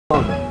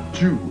1,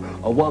 2,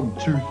 a 1,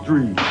 2,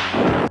 3.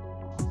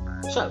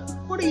 So,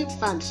 what do you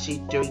fancy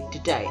doing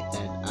today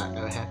then,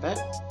 No-Hare Bear?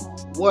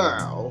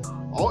 Well,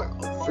 I'm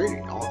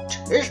feeling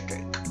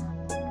artistic,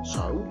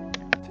 so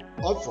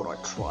I thought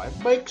I'd try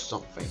and make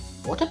something.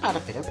 What about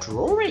a bit of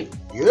drawing?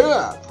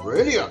 Yeah,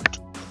 brilliant!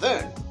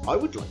 Then, I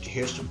would like to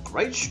hear some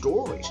great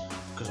stories,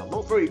 because I'm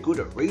not very good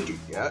at reading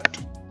yet.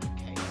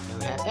 Okay,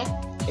 No-Hare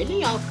Bear, in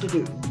the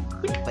afternoon,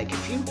 we can make a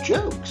few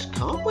jokes,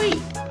 can't we?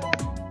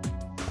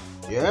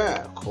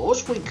 Yeah, of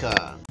course we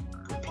can.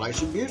 We can play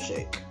some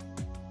music.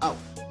 Oh,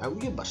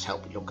 and you must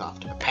help me look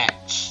after the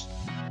pets.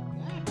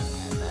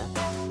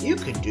 You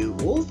can do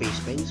all these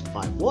things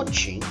by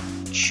watching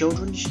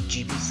Children's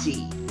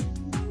GBC.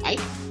 Hey,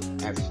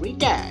 every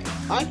day.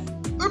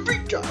 Every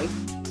day?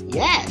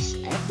 Yes,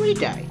 every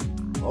day.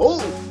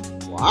 Oh,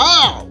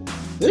 wow!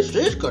 This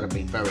is going to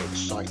be very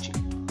exciting.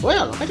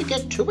 Well, I better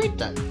get to it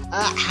then.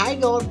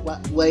 Hang on,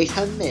 wait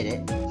a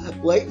minute.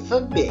 Wait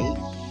for me.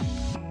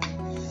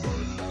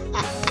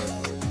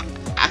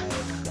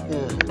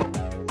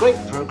 Great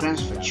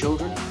programs for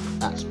children.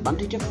 That's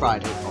Monday to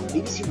Friday on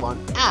BBC One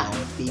and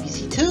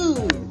BBC Two.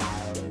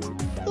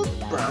 The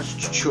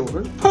best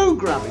children's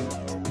programming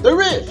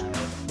there is.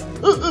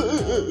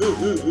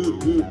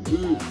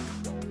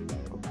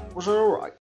 Was that alright?